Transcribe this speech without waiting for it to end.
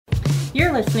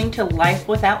You're listening to Life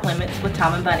Without Limits with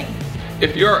Tom and Bunny.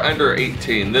 If you're under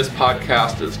 18, this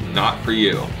podcast is not for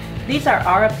you. These are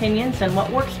our opinions and what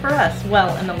works for us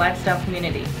well in the lifestyle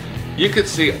community. You can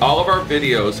see all of our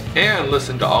videos and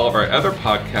listen to all of our other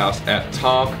podcasts at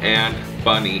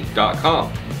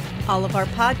tomandbunny.com. All of our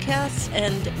podcasts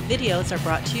and videos are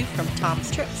brought to you from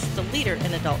Tom's Trips, the leader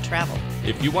in adult travel.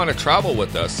 If you want to travel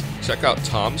with us, check out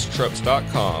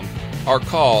tomstrips.com or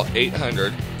call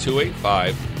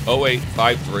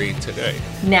 800-285-0853 today.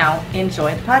 Now,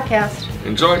 enjoy the podcast.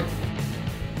 Enjoy.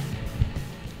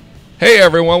 Hey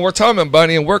everyone, we're Tom and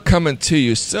Bunny, and we're coming to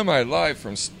you semi-live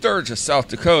from Sturgis, South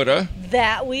Dakota.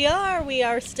 That we are. We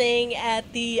are staying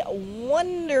at the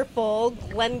wonderful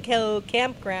Glencoe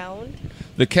Campground.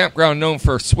 The campground known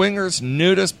for swingers,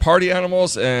 nudists, party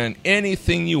animals, and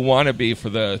anything you want to be for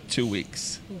the 2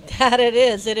 weeks. That it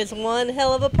is. It is one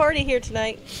hell of a party here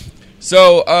tonight.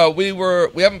 So we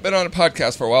haven't been on a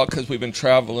podcast for a while because we've been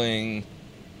traveling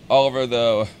all over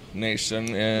the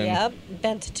nation. And yep,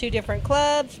 been to 2 different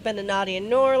clubs, been to Naughty in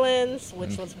New Orleans,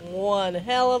 which was one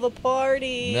hell of a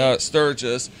party. Now at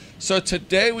Sturgis. So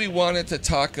today we wanted to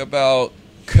talk about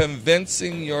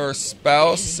convincing your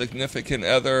spouse, significant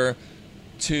other,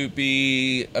 to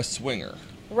be a swinger.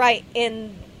 Right,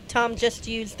 and Tom just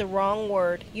used the wrong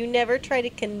word. You never try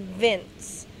to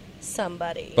convince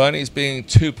somebody. Bunny's being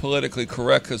too politically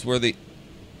correct because we're the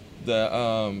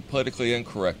politically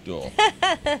incorrect duel.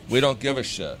 We don't give a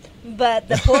shit. But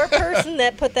the poor person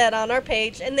that put that on our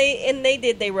page, and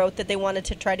they wrote that they wanted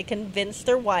to try to convince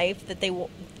their wife that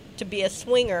to be a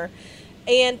swinger,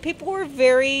 and people were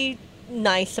very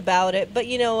nice about it. But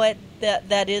you know what?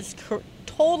 That is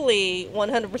totally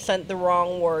 100% the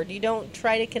wrong word. You don't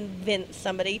try to convince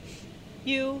somebody.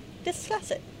 You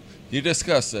discuss it. You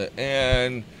discuss it,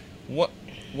 and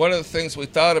one of the things we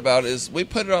thought about is we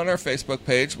put it on our Facebook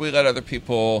page. We let other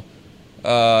people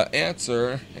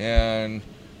answer, and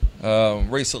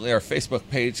recently our Facebook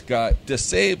page got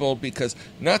disabled because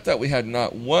not that we had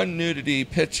not one nudity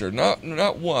picture,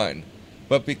 not one,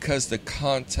 but because the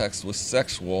context was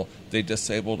sexual, they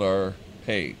disabled our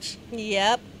page.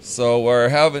 Yep. So we're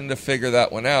having to figure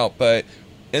that one out, but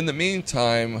in the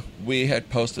meantime, we had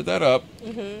posted that up.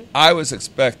 Mm-hmm. I was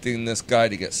expecting this guy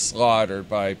to get slaughtered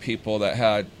by people that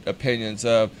had opinions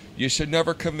of, you should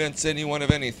never convince anyone of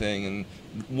anything, and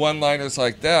one-liners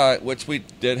like that, which we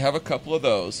did have a couple of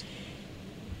those.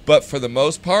 But for the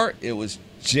most part, it was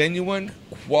genuine,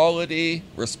 quality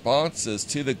responses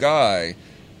to the guy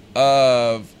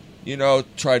of,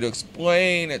 try to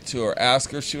explain it to her, ask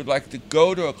her if she would like to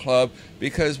go to a club,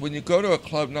 because when you go to a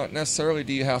club, not necessarily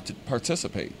do you have to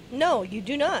participate. No, you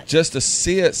do not. Just to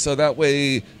see it, so that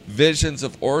way visions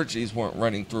of orgies weren't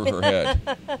running through her head.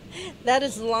 That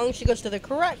is as long as she goes to the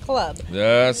correct club.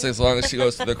 That's as long as she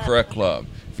goes to the correct club.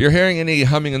 If you're hearing any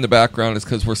humming in the background, it's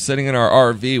because we're sitting in our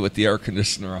RV with the air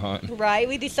conditioner on. Right.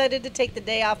 We decided to take the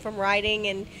day off from riding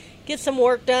and get some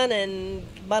work done and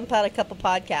bump out a couple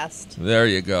podcasts. There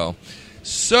you go.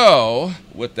 So,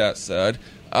 with that said,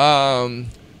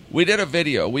 we did a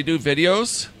video. We do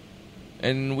videos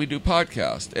and we do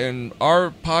podcasts. And our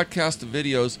podcast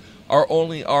videos are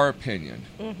only our opinion.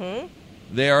 Mm-hmm.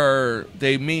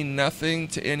 They mean nothing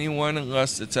to anyone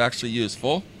unless it's actually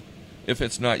useful. If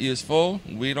it's not useful,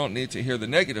 we don't need to hear the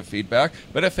negative feedback.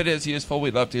 But if it is useful,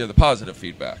 we'd love to hear the positive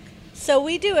feedback. So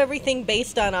we do everything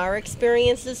based on our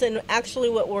experiences and actually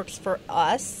what works for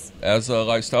us. As a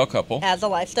lifestyle couple.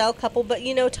 But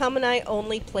Tom and I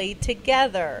only play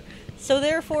together. So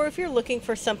therefore, if you're looking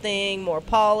for something more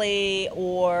poly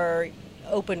or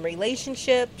open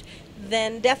relationship,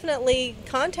 then definitely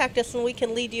contact us and we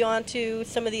can lead you on to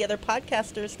some of the other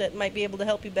podcasters that might be able to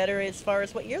help you better as far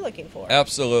as what you're looking for.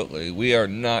 Absolutely. We are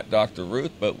not Dr. Ruth,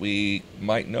 but we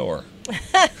might know her.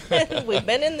 We've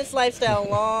been in this lifestyle a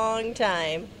long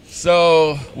time.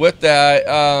 So with that,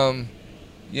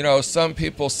 some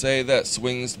people say that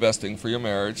swinging's the best thing for your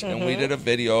marriage, mm-hmm. and we did a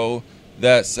video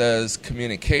that says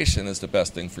communication is the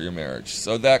best thing for your marriage.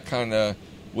 So that kind of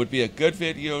would be a good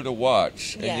video to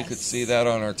watch, and you could see that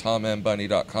on our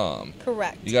tomandbunny.com.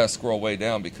 Correct. You got to scroll way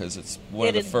down because it's one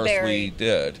of the first we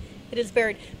did. It is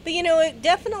buried. But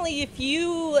definitely if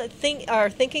you are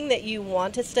thinking that you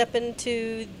want to step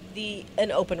into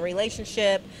an open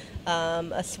relationship,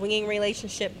 a swinging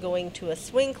relationship, going to a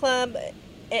swing club,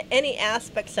 any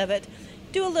aspects of it,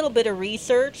 do a little bit of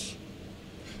research.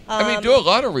 Do a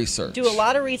lot of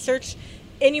research.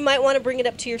 And you might want to bring it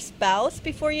up to your spouse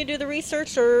before you do the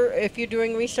research, or if you're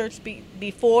doing research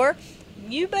before,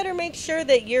 you better make sure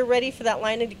that you're ready for that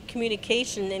line of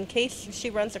communication in case she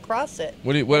runs across it.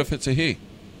 What if it's a he?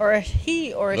 or a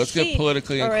he or a Let's she get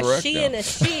politically or incorrect a she now. and a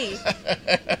she,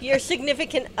 your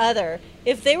significant other,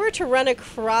 if they were to run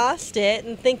across it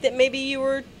and think that maybe you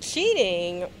were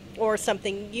cheating or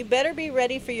something, you better be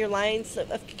ready for your lines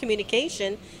of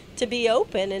communication to be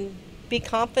open and be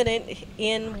confident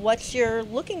in what you're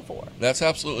looking for. That's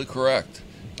absolutely correct.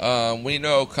 We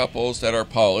know couples that are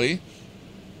poly.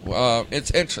 It's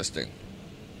interesting.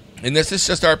 And this is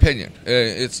just our opinion.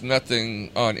 It's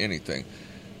nothing on anything.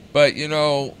 But,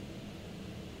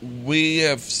 we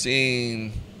have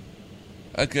seen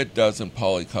a good dozen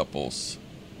poly couples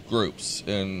groups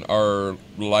in our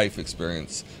life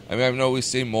experience. I mean, I know we've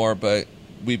seen more, but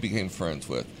we became friends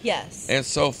with. Yes. And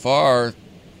so far,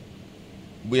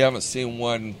 we haven't seen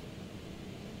one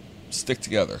stick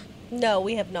together. No,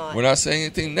 we have not. We're not saying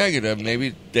anything negative.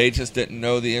 Maybe they just didn't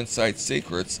know the inside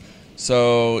secrets.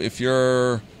 So if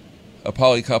you're a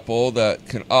poly couple that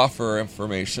can offer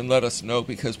information, let us know,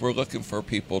 because we're looking for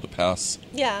people to pass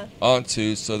on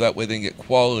to, so that way they can get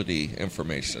quality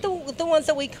information. The ones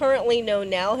that we currently know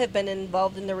now have been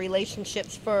involved in the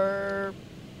relationships for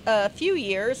a few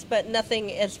years, but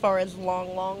nothing as far as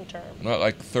long term. Not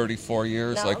like 34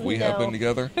 years like we have been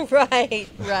together?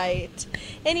 Right.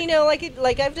 And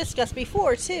like I've discussed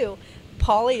before too,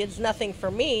 poly is nothing for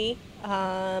me.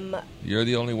 You're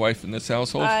the only wife in this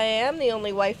household? I am the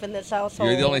only wife in this household.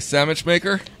 You're the only sandwich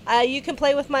maker? You can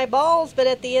play with my balls, but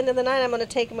at the end of the night I'm going to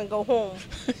take them and go home.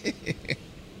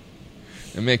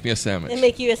 And make me a sandwich. And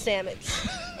make you a sandwich.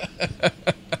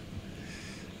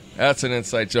 That's an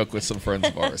inside joke with some friends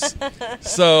of ours.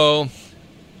 So,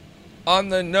 on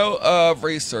the note of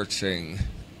researching,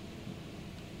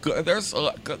 there's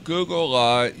Google a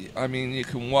lot. I mean, you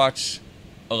can watch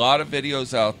a lot of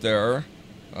videos out there,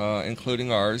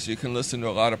 including ours. You can listen to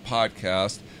a lot of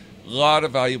podcasts. A lot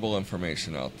of valuable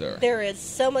information out there. There is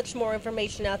so much more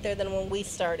information out there than when we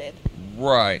started.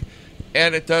 Right.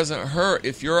 And it doesn't hurt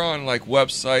if you're on like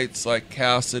websites like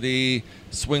Cassidy,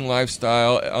 Swing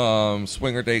Lifestyle,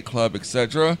 Swinger Date Club,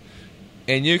 etc.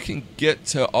 And you can get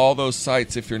to all those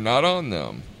sites if you're not on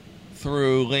them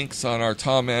through links on our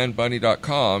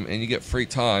TomandBunny.com, and you get free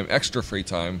time, extra free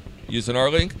time using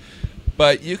our link.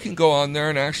 But you can go on there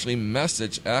and actually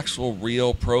message actual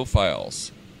real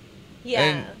profiles. Yeah.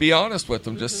 And be honest with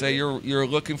them. Just say you're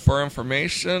looking for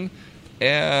information,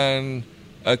 and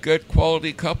a good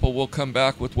quality couple will come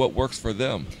back with what works for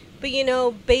them. But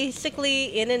basically,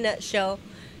 in a nutshell,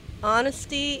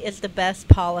 honesty is the best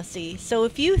policy. So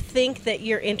if you think that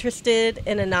you're interested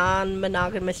in a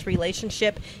non-monogamous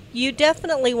relationship, you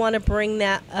definitely want to bring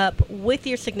that up with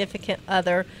your significant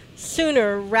other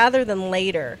sooner rather than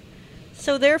later.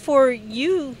 So therefore,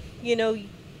 you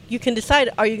can decide,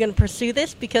 are you going to pursue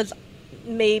this? Because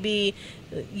maybe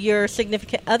your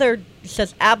significant other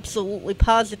says absolutely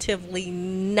positively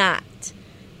not.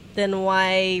 Then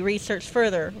why research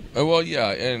further? Well,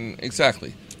 yeah, and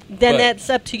exactly. Then that's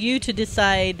up to you to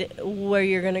decide where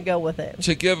you're going to go with it.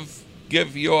 To give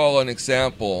you all an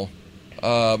example,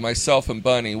 myself and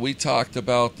Bunny, we talked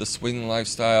about the swinging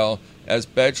lifestyle as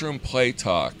bedroom play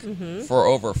talk for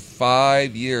over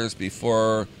 5 years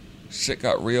before shit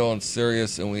got real and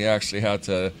serious, and we actually had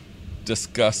to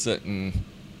discuss it and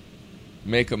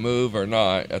make a move or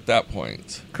not at that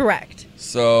point. Correct.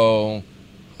 So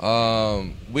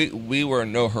we were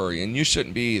in no hurry, and you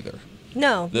shouldn't be either.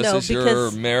 This is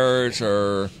your marriage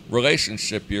or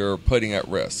relationship you're putting at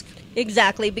risk.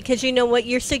 Exactly, because you know what?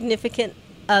 Your significant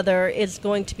other is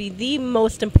going to be the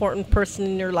most important person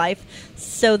in your life,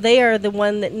 so they are the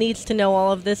one that needs to know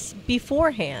all of this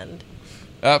beforehand.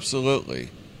 Absolutely.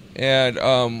 And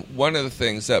one of the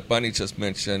things that Bunny just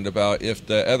mentioned about if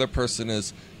the other person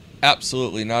is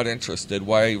absolutely not interested,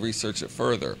 why research it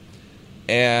further?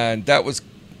 And that was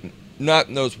not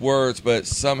in those words, but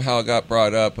somehow got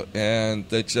brought up, and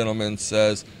the gentleman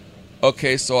says,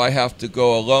 okay, so I have to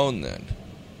go alone then.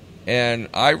 And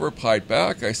I replied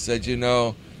back, I said,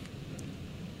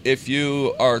 if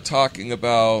you are talking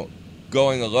about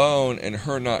going alone and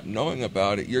her not knowing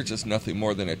about it, you're just nothing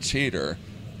more than a cheater.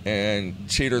 And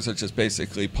cheaters are just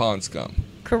basically pawn scum.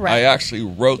 Correct. I actually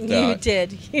wrote that.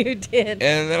 You did.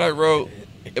 And then I wrote,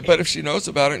 but if she knows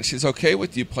about it and she's okay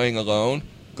with you playing alone,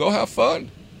 go have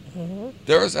fun.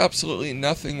 There is absolutely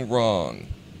nothing wrong.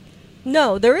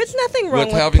 No, there is nothing wrong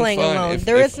with having playing fun alone. if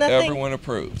nothing. Everyone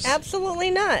approves.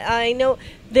 Absolutely not. I know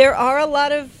there are a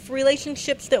lot of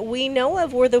relationships that we know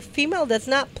of where the female does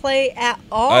not play at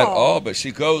all. At all, but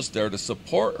she goes there to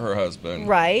support her husband.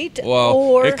 Right.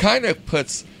 Well, it kind of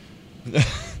puts...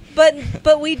 But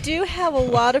But we do have a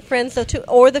lot of friends though too,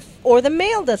 or the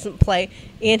male doesn't play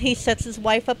and he sets his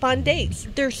wife up on dates.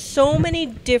 There's so many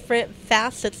different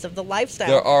facets of the lifestyle.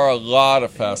 There are a lot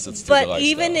of facets to the lifestyle. But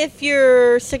even if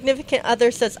your significant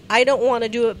other says, I don't want to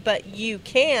do it, but you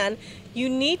can, you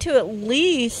need to at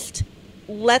least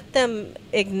let them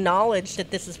acknowledge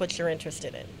that this is what you're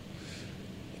interested in.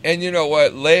 And you know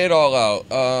what? Lay it all out.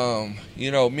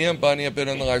 Me and Bunny have been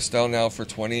in the lifestyle now for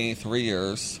 23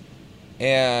 years.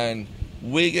 And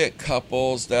we get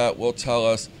couples that will tell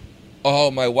us, oh,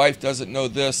 my wife doesn't know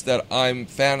this, that I'm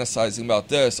fantasizing about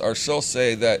this. Or she'll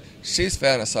say that she's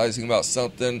fantasizing about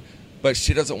something, but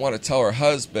she doesn't want to tell her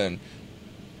husband.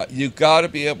 You got to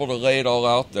be able to lay it all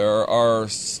out there, or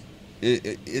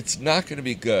it's not going to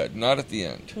be good. Not at the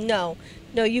end. No,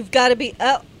 you've got to be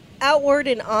outward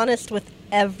and honest with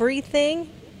everything.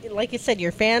 Like you said,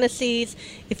 your fantasies.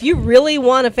 If you really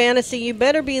want a fantasy, you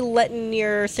better be letting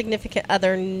your significant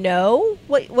other know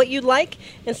what you like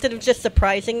instead of just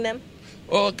surprising them.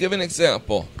 Well, I'll give an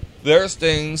example. There's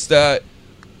things that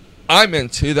I'm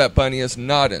into that Bunny is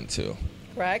not into.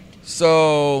 Correct.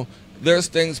 So there's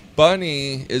things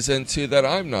Bunny is into that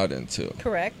I'm not into.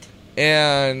 Correct.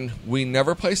 And we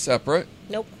never play separate.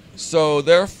 Nope. So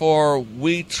therefore,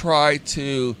 we try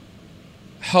to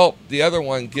help the other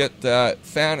one get that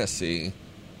fantasy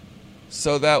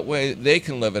so that way they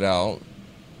can live it out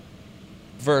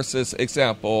versus,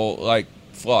 example, like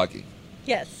flogging.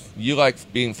 Yes. You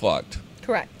like being flogged.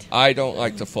 Correct. I don't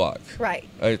like to flog. Right.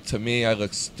 To me, I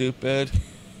look stupid.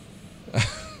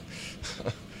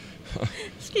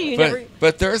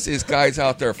 But there's these guys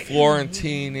out there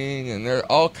Florentining, and there are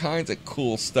all kinds of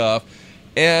cool stuff.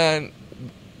 And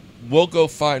we'll go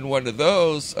find one of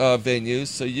those venues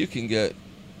so you can get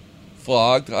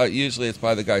flogged. Usually it's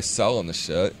by the guy selling the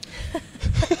shit.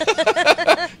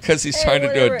 Because he's trying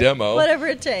to do a demo. Whatever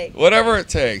it takes. Whatever it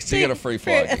takes to get a free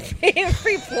flogging.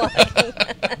 Free flogging.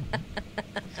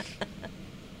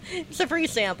 It's a free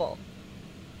sample.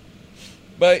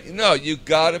 But no, you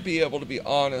got to be able to be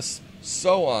honest,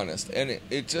 so honest. And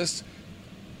it just,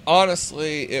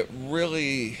 honestly, it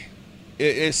really,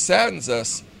 it saddens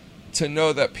us to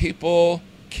know that people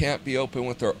can't be open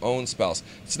with their own spouse.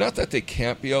 It's not that they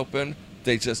can't be open,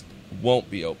 they just won't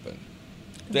be open.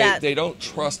 They don't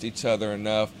trust each other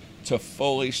enough to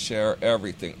fully share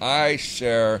everything. I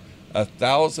share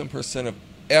 1,000% of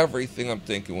everything I'm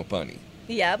thinking with Bunny.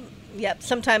 Yep.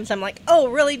 Sometimes I'm like, oh,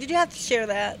 really? Did you have to share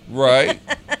that? Right.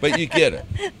 But you get it.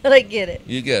 But I get it.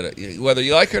 You get it. Whether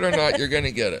you like it or not, you're going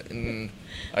to get it. And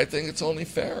I think it's only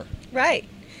fair. Right.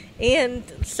 And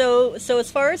so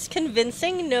as far as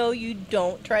convincing, no, you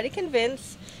don't try to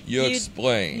convince. You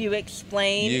explain. You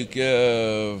explain. You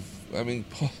give,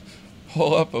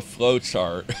 pull up a flow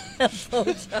chart. A flow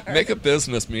chart. Make a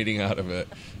business meeting out of it.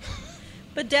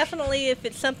 But definitely, if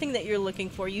it's something that you're looking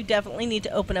for, you definitely need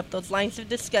to open up those lines of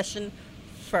discussion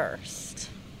first.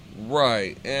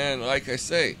 Right. And like I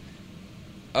say,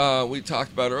 we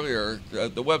talked about earlier,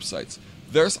 the websites.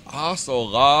 There's also a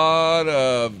lot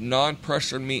of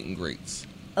non-pressured meet and greets.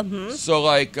 Mm-hmm. So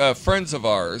like friends of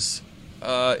ours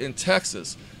in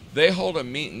Texas, they hold a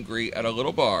meet and greet at a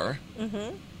little bar,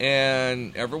 mm-hmm.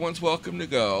 and everyone's welcome to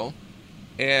go.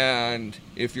 And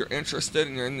if you're interested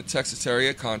and you're in the Texas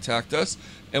area, contact us,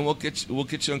 and we'll get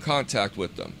you in contact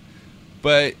with them.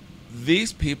 But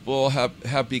these people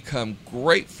have become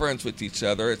great friends with each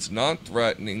other. It's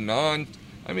non-threatening,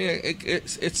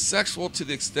 it's sexual to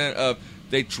the extent of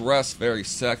they dress very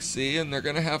sexy and they're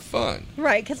going to have fun.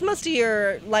 Right, because most of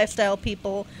your lifestyle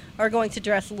people are going to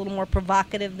dress a little more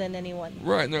provocative than anyone.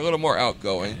 Right, and they're a little more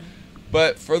outgoing.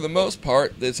 But for the most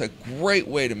part, it's a great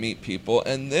way to meet people.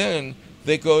 And then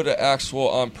they go to actual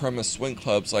on-premise swing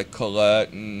clubs like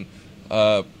Colette and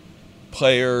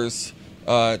Players.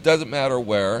 Doesn't matter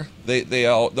where.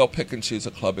 They'll pick and choose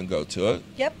a club and go to it.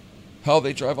 Yep. Hell,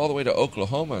 they drive all the way to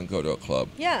Oklahoma and go to a club.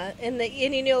 Yeah, and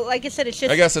like I said, it's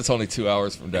just... I guess it's only 2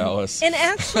 hours from Dallas. And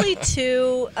actually,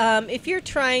 too, if you're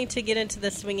trying to get into the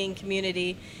swinging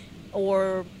community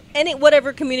or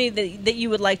whatever community that you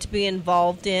would like to be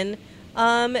involved in,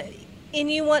 and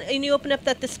you open up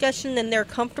that discussion and they're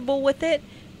comfortable with it,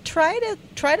 try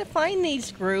to find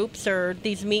these groups or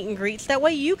these meet and greets. That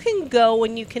way you can go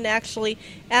and you can actually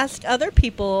ask other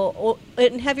people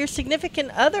and have your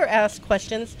significant other ask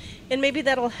questions, and maybe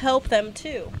that'll help them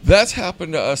too. That's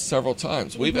happened to us several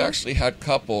times. We've Mm-hmm. actually had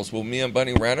couples. Well, me and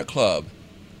Bunny ran a club.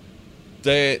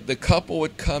 The couple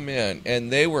would come in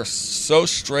and they were so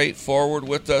straightforward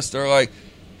with us. They're like,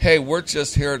 hey, we're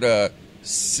just here to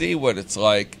see what it's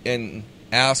like, and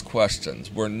ask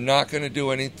questions. We're not going to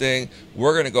do anything.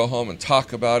 We're going to go home and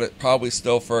talk about it, probably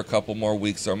still for a couple more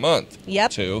weeks or month.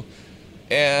 Yep. Too.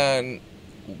 And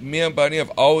me and Bunny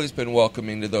have always been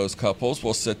welcoming to those couples.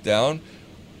 We'll sit down.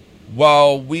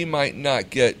 While we might not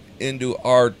get into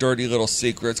our dirty little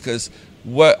secrets, because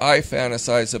what I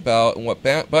fantasize about and what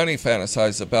Bunny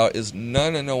fantasizes about is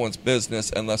none of no one's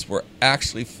business unless we're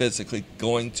actually physically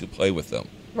going to play with them.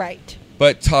 Right.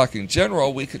 But talking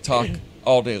general, we could talk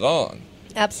all day long.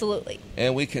 Absolutely.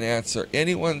 And we can answer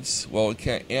anyone's, well, we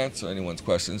can't answer anyone's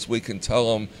questions. We can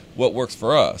tell them what works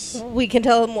for us. We can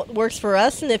tell them what works for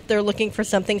us, and if they're looking for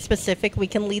something specific, we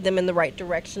can lead them in the right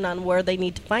direction on where they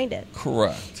need to find it.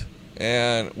 Correct.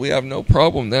 And we have no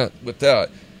problem with that.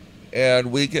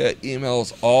 And we get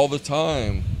emails all the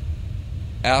time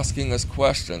asking us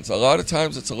questions. A lot of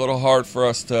times it's a little hard for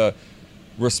us to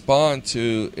respond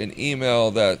to an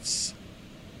email that's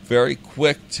very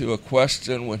quick to a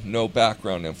question with no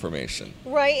background information.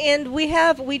 Right, and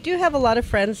we do have a lot of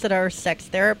friends that are sex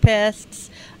therapists,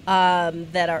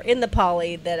 that are in the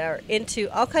poly, that are into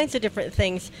all kinds of different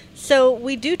things. So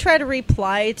we do try to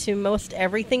reply to most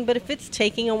everything, but if it's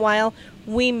taking a while,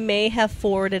 we may have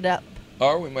forwarded up.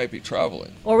 Or we might be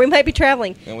traveling.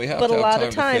 And we have but to a have lot time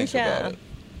of times, to think about it.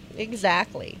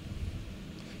 Exactly.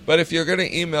 But if you're going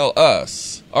to email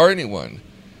us or anyone,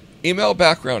 email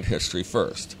background history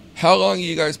first. How long have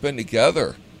you guys been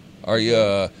together? Are you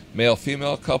a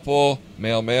male-female couple,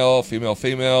 male-male,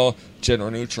 female-female,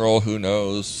 gender-neutral, who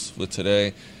knows with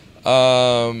today?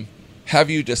 Have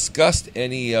you discussed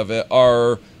any of it?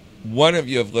 Or one of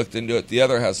you have looked into it, the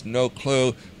other has no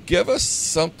clue? Give us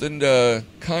something to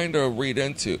kind of read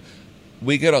into.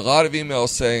 We get a lot of emails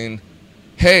saying,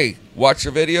 hey, watch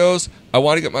your videos. I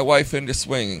want to get my wife into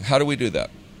swinging. How do we do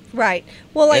that? Right.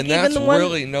 Well, like and that's even the one,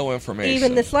 really no information.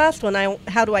 Even this last one,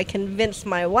 how do I convince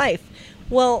my wife?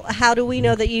 Well, how do we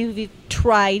know that you've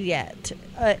tried yet?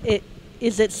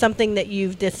 Is it something that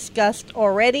you've discussed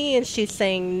already and she's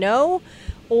saying no?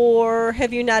 Or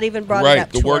have you not even brought it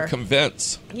up to her? Right, the word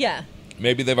convince. Yeah.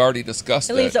 Maybe they've already discussed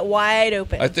it. It leaves it wide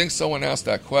open. I think someone asked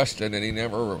that question and he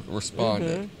never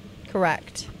responded. Mm-hmm.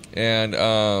 Correct.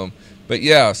 And, but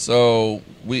yeah, so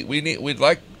we'd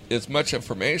like as much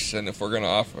information if we're going to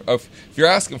offer. If you're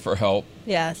asking for help,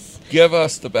 yes, give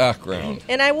us the background.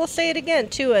 And I will say it again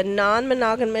too: a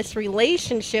non-monogamous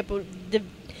relationship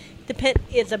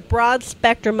is a broad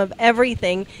spectrum of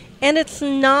everything, and it's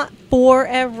not for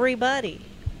everybody.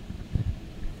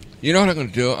 You know what I'm going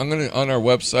to do? On our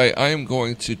website, I am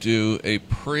going to do a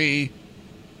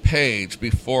pre-page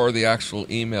before the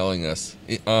actual emailing us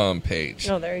page.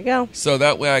 Oh, there you go. So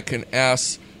that way I can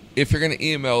ask, if you're going to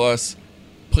email us,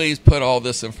 please put all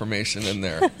this information in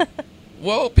there.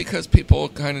 Well, because people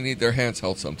kind of need their hands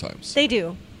held sometimes. They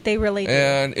do. They really do.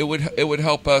 And it would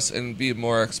help us and be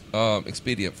more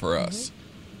expedient for us.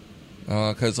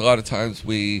 Because a lot of times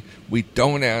we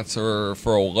don't answer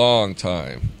for a long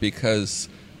time because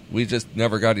we just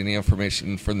never got any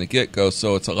information from the get-go,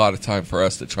 so it's a lot of time for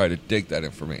us to try to dig that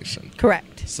information.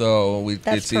 Correct. So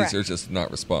it's correct. easier just to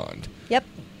not respond. Yep.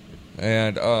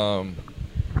 And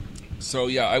so,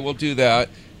 yeah, I will do that.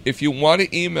 If you want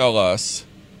to email us,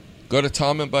 go to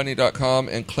tomandbunny.com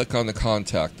and click on the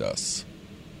Contact Us.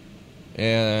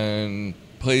 And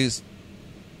please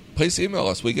email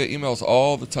us. We get emails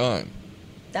all the time.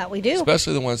 That we do.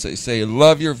 Especially the ones that say,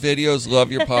 love your videos,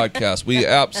 love your podcast. We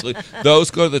absolutely,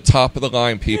 those go to the top of the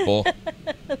line, people.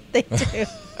 They do.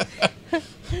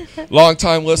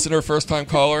 Long-time listener, first-time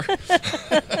caller.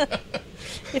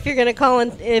 If you're going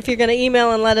to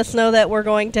email and let us know that we're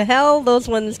going to hell, those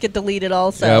ones get deleted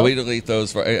also. Yeah, we delete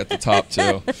those right at the top,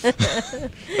 too.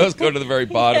 Those go to the very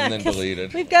bottom and then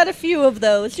deleted. We've got a few of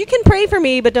those. You can pray for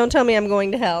me, but don't tell me I'm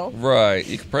going to hell. Right.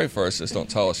 You can pray for us, just don't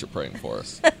tell us you're praying for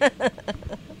us.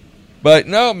 But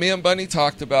no, me and Bunny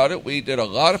talked about it. We did a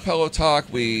lot of pillow talk.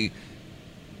 I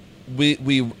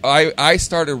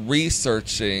started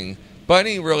researching.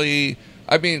 Bunny really,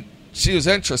 I mean, she was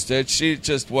interested. She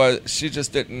just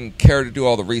didn't care to do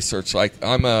all the research. Like,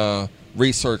 I'm a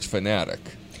research fanatic.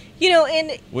 You know,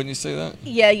 and wouldn't you say that?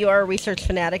 Yeah, you are a research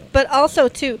fanatic. But also,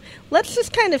 too, let's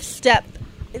just kind of step.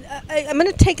 I'm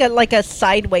going to take a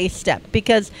sideways step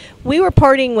because we were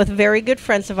partying with very good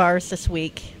friends of ours this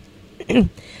week.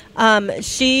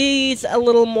 She's a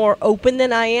little more open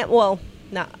than I am. Well,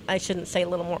 no, I shouldn't say a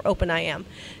little more open I am.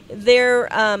 Their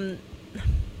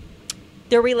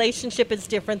relationship is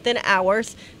different than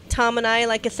ours. Tom and I,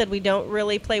 like I said, we don't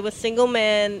really play with single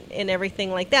men and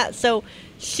everything like that. So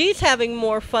she's having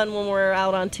more fun when we're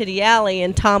out on Titty Alley,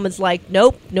 and Tom is like,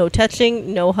 nope, no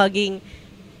touching, no hugging.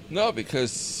 No,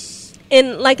 because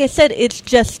And like I said, it's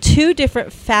just two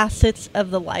different facets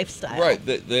of the lifestyle. Right.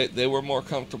 They were more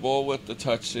comfortable with the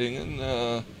touching and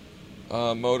the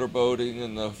motorboating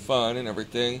and the fun and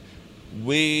everything.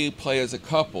 We play as a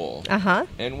couple. Uh-huh.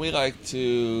 And we like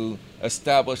to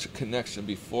establish a connection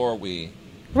before we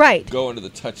Right. go into the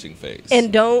touching phase.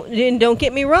 And don't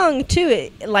get me wrong, too.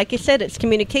 Like I said, it's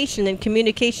communication, and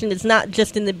communication is not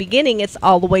just in the beginning; it's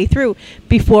all the way through.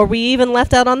 Before we even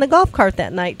left out on the golf cart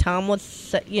that night, Tom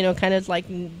was, kind of like,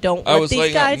 "Don't I let was these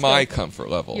laying guys out my go." comfort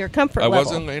level. Your comfort I level.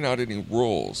 wasn't laying out any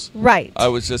rules. Right.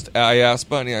 I asked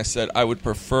Bunny. I said I would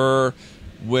prefer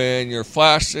when you're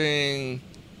flashing,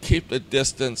 keep the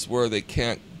distance where they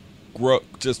can't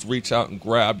just reach out and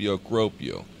grab you or grope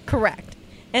you. Correct.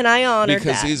 And I honored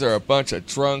because that. these are a bunch of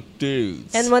drunk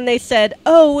dudes. And when they said,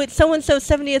 "Oh, it's so and so's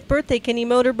 70th birthday, can he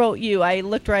motorboat you?" I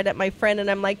looked right at my friend and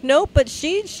I'm like, "Nope, but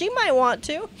she might want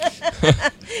to."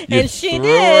 And she threw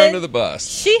did. her under the bus.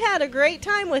 She had a great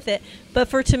time with it, but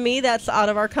to me, that's out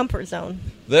of our comfort zone.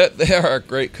 They are a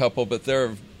great couple, but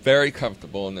they're very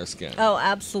comfortable in their skin. Oh,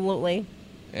 absolutely.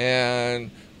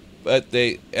 But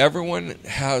everyone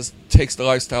takes the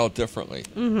lifestyle differently,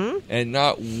 and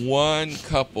not one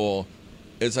couple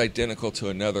is identical to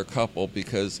another couple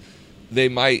because they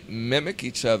might mimic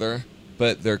each other,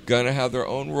 but they're going to have their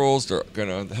own rules. They're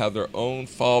going to have their own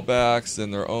fallbacks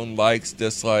and their own likes,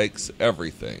 dislikes,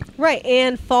 everything. Right,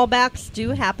 and fallbacks do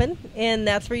happen, and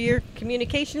that's where your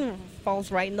communication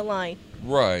falls right in the line.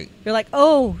 Right. You're like,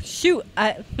 "Oh, shoot,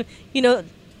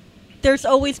 there's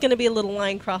always going to be a little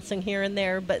line crossing here and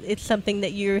there, but it's something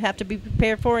that you have to be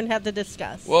prepared for and have to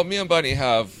discuss." Well, me and Bunny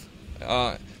have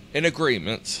an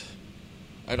agreement.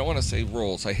 I don't want to say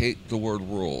rules. I hate the word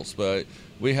rules, but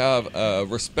we have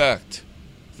respect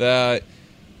that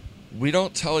we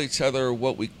don't tell each other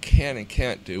what we can and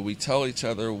can't do. We tell each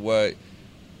other what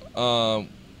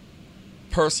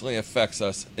personally affects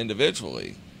us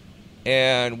individually,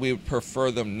 and we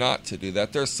prefer them not to do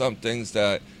that. There's some things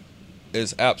that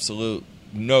is absolute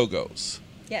no-goes.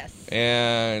 Yes.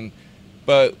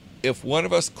 But if one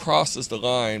of us crosses the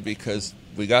line because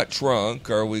we got drunk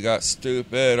or we got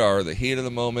stupid or the heat of the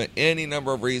moment, any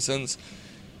number of reasons,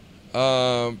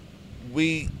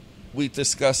 we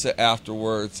discuss it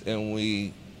afterwards and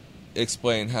we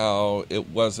explain how it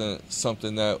wasn't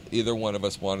something that either one of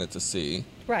us wanted to see.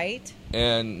 Right.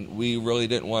 And we really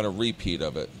didn't want a repeat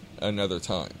of it another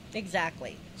time.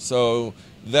 Exactly. So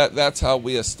that's how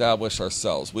we establish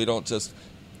ourselves. We don't just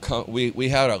we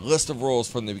had a list of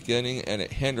rules from the beginning, and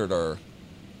it hindered our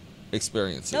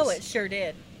experiences. No, it sure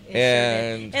did.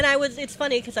 And it's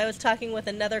funny because I was talking with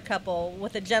another couple,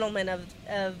 with a gentleman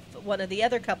of one of the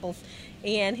other couples,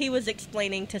 and he was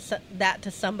explaining that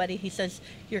to somebody. He says,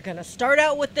 "You're going to start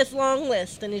out with this long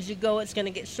list, and as you go, it's going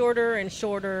to get shorter and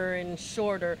shorter and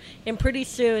shorter, and pretty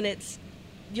soon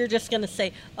you're just going to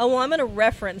say, 'Oh, well, I'm going to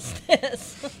reference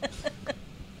this.'"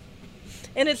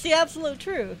 And it's the absolute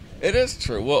truth. It is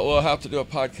true. We'll have to do a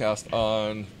podcast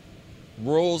on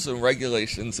rules and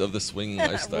regulations of the swinging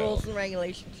lifestyle. Rules and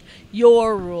regulations.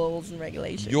 Your rules and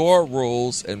regulations. Your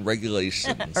rules and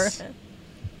regulations.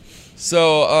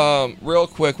 So, real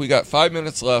quick, we got 5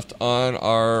 minutes left on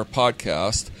our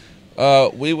podcast.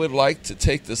 We would like to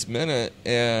take this minute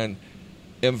and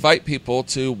invite people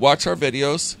to watch our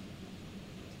videos.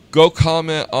 Go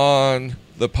comment on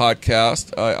the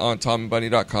podcast on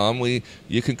TomandBunny.com.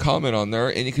 You can comment on there,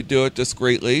 and you can do it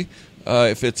discreetly.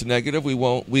 If it's negative, we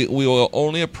will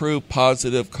only approve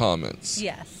positive comments.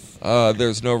 Yes.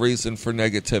 There's no reason for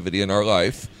negativity in our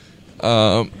life,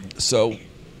 so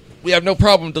we have no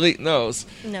problem deleting those.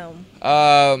 No.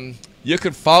 You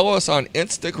can follow us on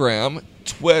Instagram,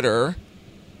 Twitter,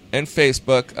 and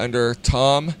Facebook under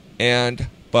Tom and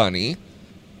Bunny.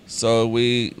 So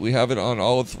we have it on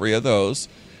all three of those.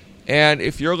 And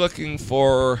if you're looking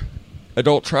for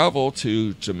adult travel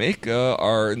to Jamaica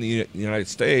or in the United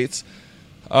States,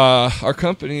 our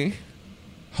company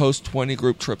hosts 20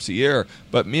 group trips a year.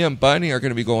 But me and Bunny are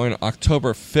going to be going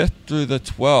October 5th through the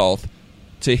 12th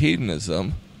to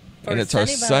Hedonism. And it's our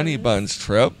Sunny Buns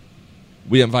trip.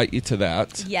 We invite you to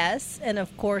that. Yes, and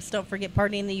of course, don't forget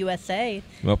Party in the USA.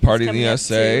 Well, Party in the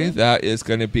USA, that is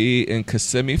going to be in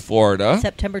Kissimmee, Florida.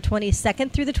 September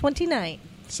 22nd through the 29th.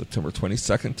 September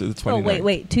 22nd through the 29th. Oh,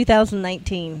 wait,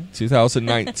 2019.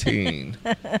 2019.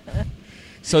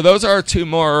 So those are our two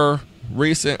more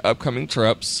recent upcoming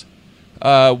trips.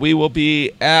 We will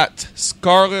be at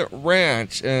Scarlet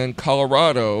Ranch in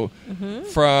Colorado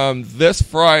from this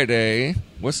Friday.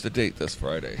 What's the date this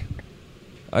Friday?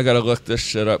 I got to look this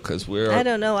shit up because I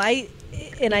don't know. I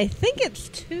think it's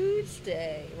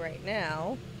Tuesday right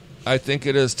now. I think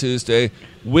it is Tuesday.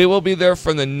 We will be there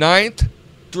from the 9th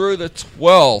through the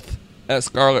 12th at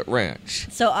Scarlet Ranch.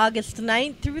 So August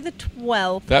 9th through the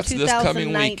 12th, That's this 2019.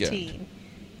 coming weekend.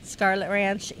 Scarlet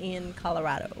Ranch in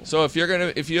Colorado. So if you're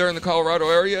in the Colorado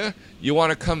area, you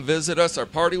want to come visit us or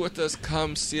party with us,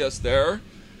 come see us there.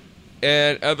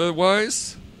 And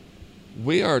otherwise,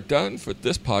 we are done for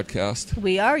this podcast.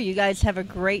 We are. You guys have a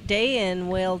great day, and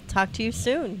we'll talk to you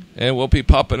soon. And we'll be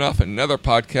popping off another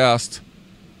podcast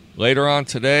later on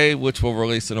today, which we'll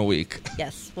release in a week.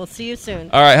 Yes, we'll see you soon.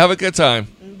 All right, have a good time.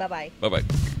 Bye-bye. Bye-bye.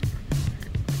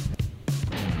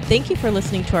 Thank you for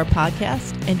listening to our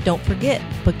podcast, and don't forget,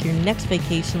 book your next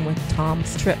vacation with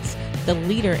Tom's Trips, the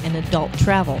leader in adult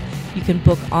travel. You can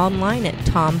book online at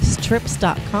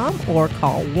tomstrips.com or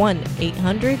call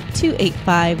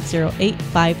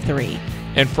 1-800-285-0853.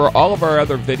 And for all of our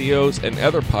other videos and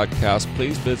other podcasts,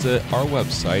 please visit our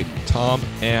website,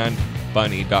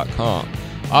 tomandbunny.com.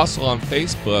 Also on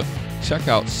Facebook, check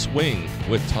out Swing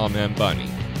with Tom and Bunny.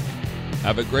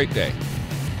 Have a great day.